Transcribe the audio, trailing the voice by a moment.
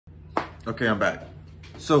Okay, I'm back.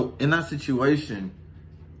 So in that situation,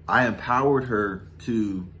 I empowered her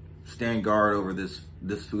to stand guard over this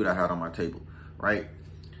food I had on my table, right?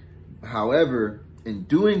 However, in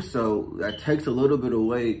doing so, that takes a little bit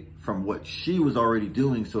away from what she was already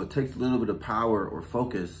doing. So it takes a little bit of power or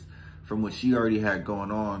focus from what she already had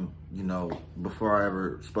going on, before I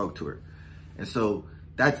ever spoke to her. And so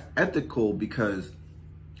that's ethical because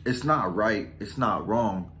it's not right, it's not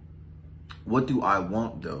wrong. What do I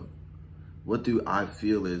want though? What do I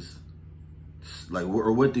feel is like,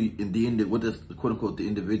 or what does quote unquote the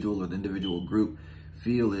individual or the individual group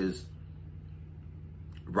feel is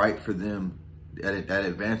right for them that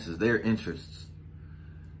advances their interests?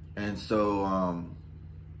 And so,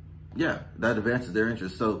 yeah, that advances their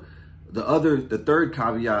interests. So the third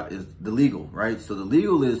caveat is the legal, right? So the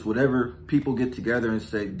legal is whatever people get together and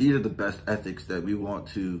say, these are the best ethics that we want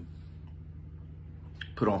to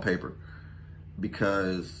put on paper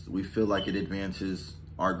because we feel like it advances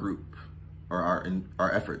our group or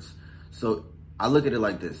our efforts. So I look at it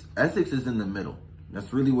like this. Ethics is in the middle.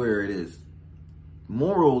 That's really where it is.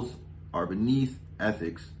 Morals are beneath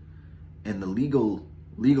ethics, and the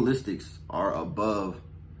legalistics are above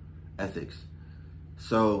ethics.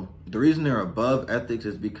 So the reason they're above ethics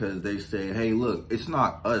is because they say, hey, look, it's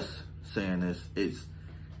not us saying this,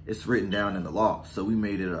 it's written down in the law. So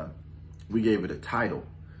we gave it a title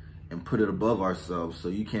and put it above ourselves. So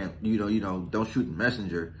you can't, don't shoot the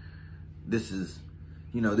messenger. This is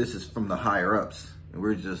from the higher ups, and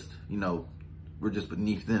we're just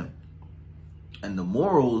beneath them. And the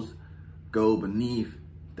morals go beneath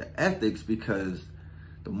the ethics because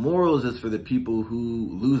the morals is for the people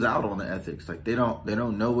who lose out on the ethics. Like they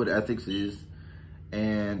don't know what ethics is.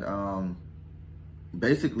 And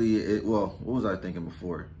basically what was I thinking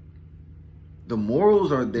before? The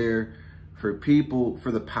morals are there for people,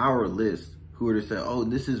 for the powerless who are to say, oh,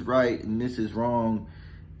 this is right and this is wrong.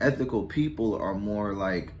 Ethical people are more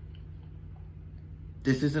like,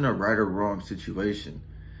 this isn't a right or wrong situation.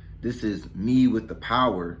 This is me with the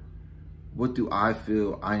power. What do I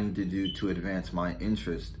feel I need to do to advance my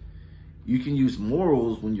interest? You can use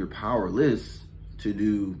morals when you're powerless to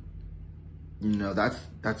do,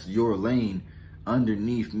 that's your lane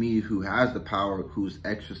underneath me who has the power, who's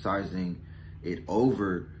exercising it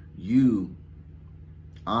over you.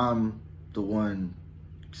 I'm the one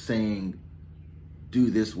saying,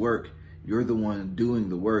 do this work. You're the one doing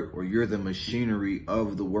the work, or you're the machinery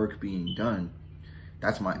of the work being done.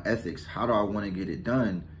 That's my ethics. How do I want to get it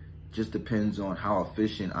done? Just depends on how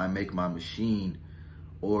efficient I make my machine,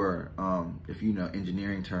 or if you know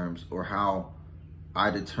engineering terms, or how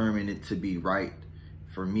I determine it to be right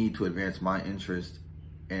for me to advance my interest,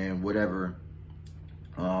 and whatever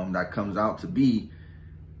that comes out to be,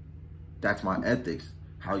 that's my ethics.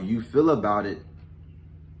 How you feel about it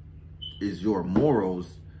is your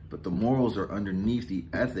morals, but the morals are underneath the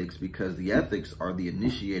ethics because the ethics are the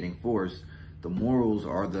initiating force. The morals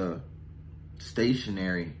are the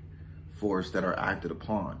stationary force that are acted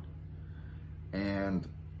upon. And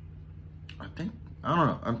I don't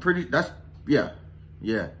know,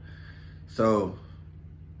 yeah. So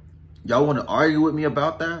y'all want to argue with me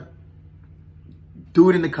about that?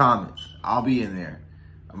 Do it in the comments. I'll be in there.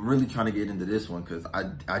 I'm really trying to get into this one because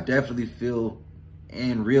I definitely feel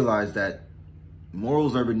and realize that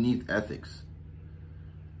morals are beneath ethics.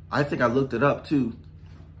 I think I looked it up too,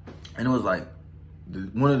 and it was like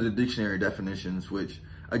one of the dictionary definitions, which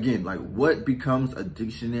again, like what becomes a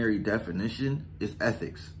dictionary definition is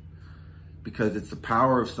ethics, because it's the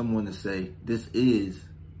power of someone to say this is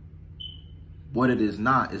what it is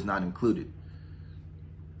not included.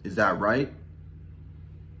 Is that right?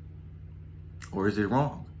 Or is it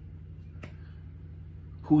wrong?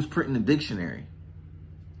 Who's printing the dictionary?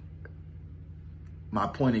 My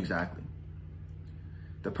point exactly.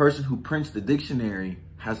 The person who prints the dictionary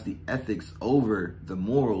has the ethics over the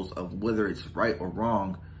morals of whether it's right or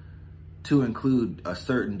wrong to include a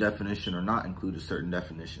certain definition or not include a certain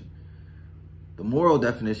definition. The moral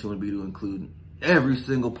definition would be to include every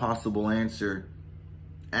single possible answer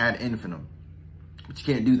ad infinitum. But you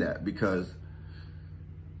can't do that because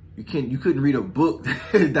you couldn't read a book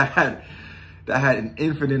that had an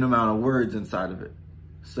infinite amount of words inside of it.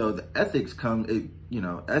 So the ethics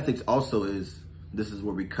ethics also is, this is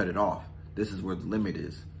where we cut it off. This is where the limit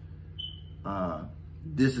is.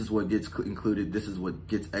 This is what gets included. This is what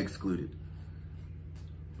gets excluded.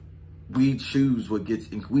 We choose what gets,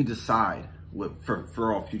 we decide what,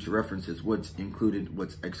 for all future references, what's included,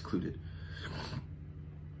 what's excluded.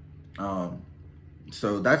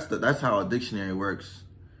 So that's how a dictionary works,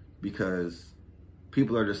 because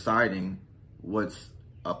people are deciding what's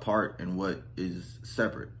a part and what is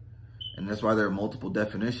separate. And that's why there are multiple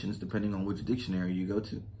definitions depending on which dictionary you go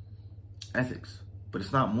to. Ethics. But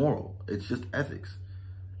it's not moral. It's just ethics.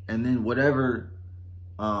 And then whatever,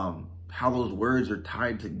 how those words are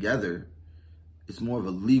tied together, it's more of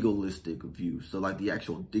a legalistic view. So like the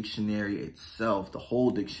actual dictionary itself, the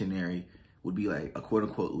whole dictionary would be like a quote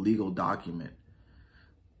unquote legal document.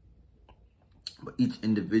 But each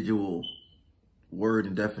individual word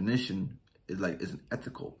and definition is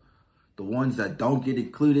ethical. The ones that don't get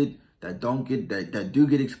included, that do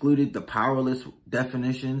get excluded, the powerless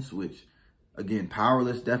definitions, which again,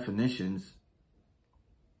 powerless definitions,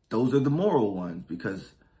 those are the moral ones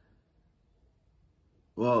because,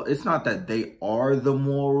 well, it's not that they are the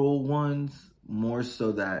moral ones, more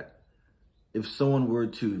so that if someone were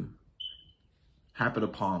to happen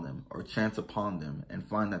upon them or chance upon them and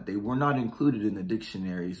find that they were not included in the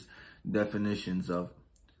dictionary's definitions of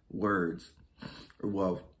words, or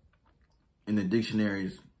well, in the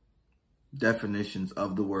dictionary's definitions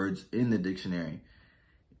of the words in the dictionary,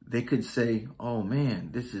 they could say, oh man,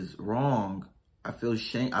 this is wrong. I feel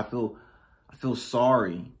shame. I feel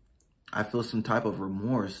sorry. I feel some type of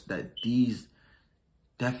remorse that these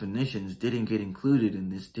definitions didn't get included in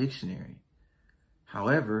this dictionary.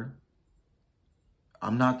 However,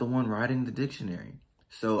 I'm not the one writing the dictionary.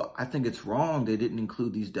 So I think it's wrong they didn't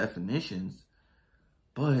include these definitions,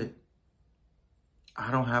 but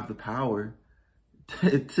I don't have the power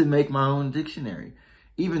to make my own dictionary.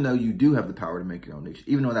 Even though you do have the power to make your own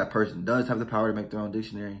dictionary, even though that person does have the power to make their own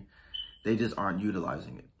dictionary, they just aren't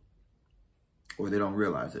utilizing it. Or they don't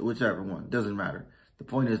realize it, whichever one, doesn't matter. The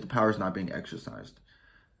point is the power is not being exercised.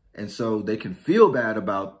 And so they can feel bad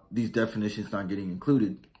about these definitions not getting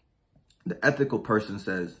included. The ethical person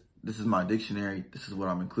says, this is my dictionary, this is what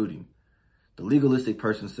I'm including. The legalistic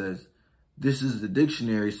person says, this is the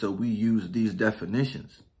dictionary, so we use these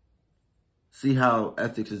definitions. See how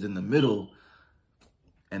ethics is in the middle,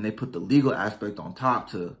 and they put the legal aspect on top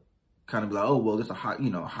to kind of be like, oh, well, there's a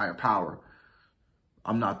higher power.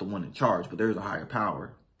 I'm not the one in charge, but there's a higher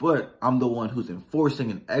power. But I'm the one who's enforcing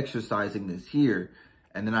and exercising this here.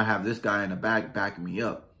 And then I have this guy in the back backing me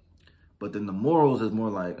up. But then the morals is more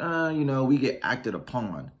like, we get acted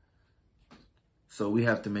upon. So we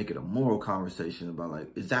have to make it a moral conversation about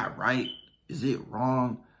like, is that right? Is it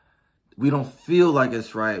wrong? We don't feel like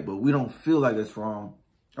it's right, but we don't feel like it's wrong.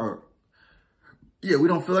 We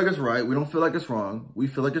don't feel like it's right. We don't feel like it's wrong. We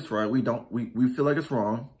feel like it's right. We feel like it's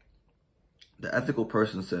wrong. The ethical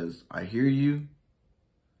person says, I hear you.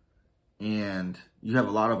 And you have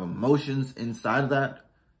a lot of emotions inside of that.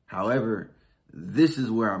 However, this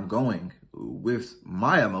is where I'm going with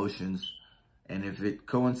my emotions. And if it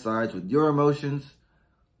coincides with your emotions,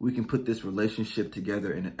 we can put this relationship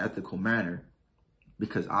together in an ethical manner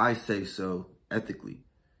because I say so ethically.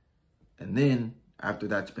 And then after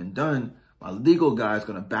that's been done, my legal guy is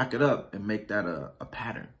going to back it up and make that a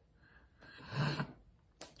pattern.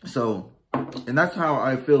 So, and that's how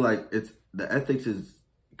I feel like the ethics is,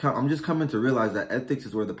 I'm just coming to realize that ethics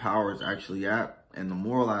is where the power is actually at. And the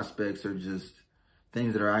moral aspects are just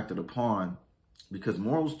things that are acted upon because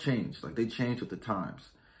morals change. Like they change with the times.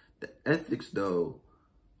 The ethics, though,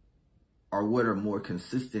 are what are more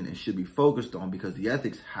consistent and should be focused on because the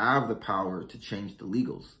ethics have the power to change the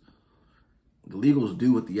legals. The legals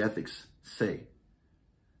do what the ethics say.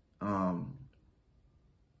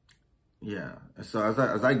 Yeah. So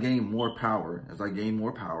as I gain more power,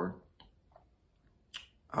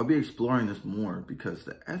 I'll be exploring this more because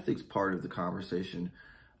the ethics part of the conversation,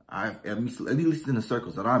 at least in the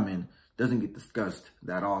circles that I'm in, doesn't get discussed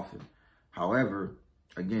that often. However,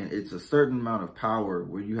 again, it's a certain amount of power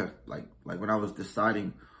where you have, like when I was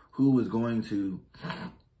deciding who was going to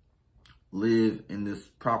live in this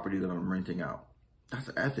property that I'm renting out, that's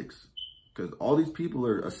ethics. Because all these people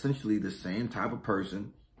are essentially the same type of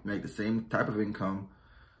person, make the same type of income,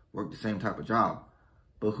 work the same type of job.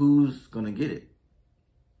 But who's going to get it?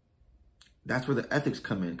 That's where the ethics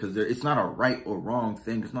come in, because it's not a right or wrong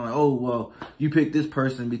thing. It's not like, oh, well, you picked this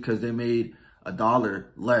person because they made $1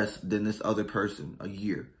 less than this other person a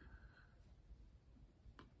year.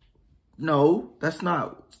 No, it's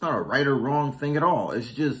not a right or wrong thing at all.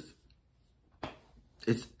 It's just,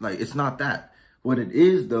 it's not that. What it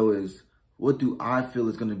is, though, is what do I feel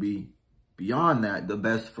is going to be beyond that the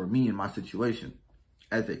best for me in my situation?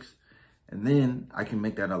 Ethics. And then I can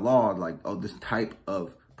make that a law, like, oh, this type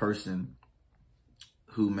of person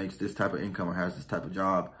who makes this type of income or has this type of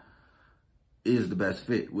job is the best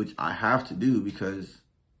fit, which I have to do because,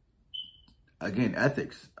 again,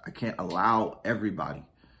 ethics. I can't allow everybody.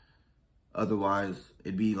 Otherwise,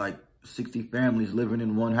 it'd be like 60 families living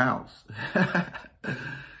in one house.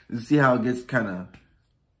 You see how it gets kind of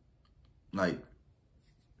like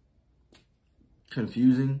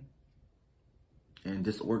confusing and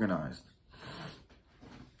disorganized.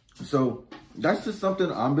 So that's just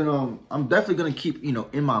something I'm definitely gonna keep, you know,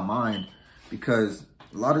 in my mind, because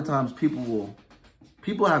a lot of times people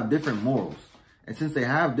have different morals. And since they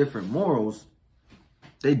have different morals,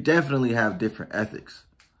 they definitely have different ethics,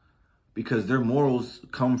 because their morals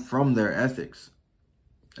come from their ethics.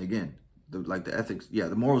 Again, the ethics, yeah,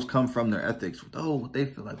 the morals come from their ethics. Oh, what they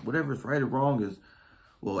feel like, whatever's right or wrong is,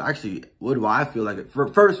 well, actually, what do I feel like it?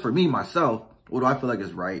 First, for me, myself, what do I feel like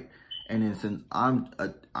is right? And then since I'm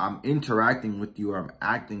interacting with you, or I'm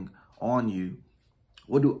acting on you,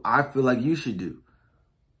 what do I feel like you should do?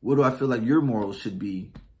 What do I feel like your morals should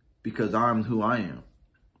be? Because I'm who I am.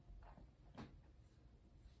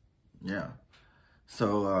 Yeah.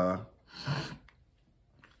 So I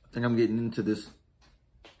think I'm getting into this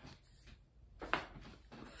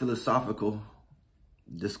philosophical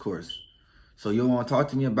discourse. So you want to talk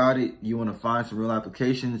to me about it. You want to find some real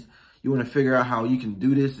applications. You want to figure out how you can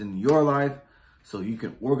do this in your life so you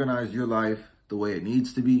can organize your life the way it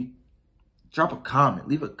needs to be. Drop a comment.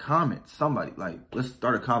 Leave a comment. Somebody, like, let's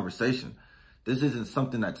start a conversation. This isn't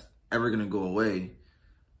something that's ever going to go away,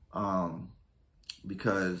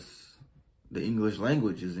 because the English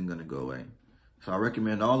language isn't going to go away. So I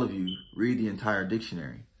recommend all of you read the entire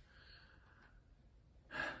dictionary.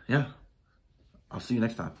 Yeah. I'll see you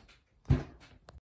next time.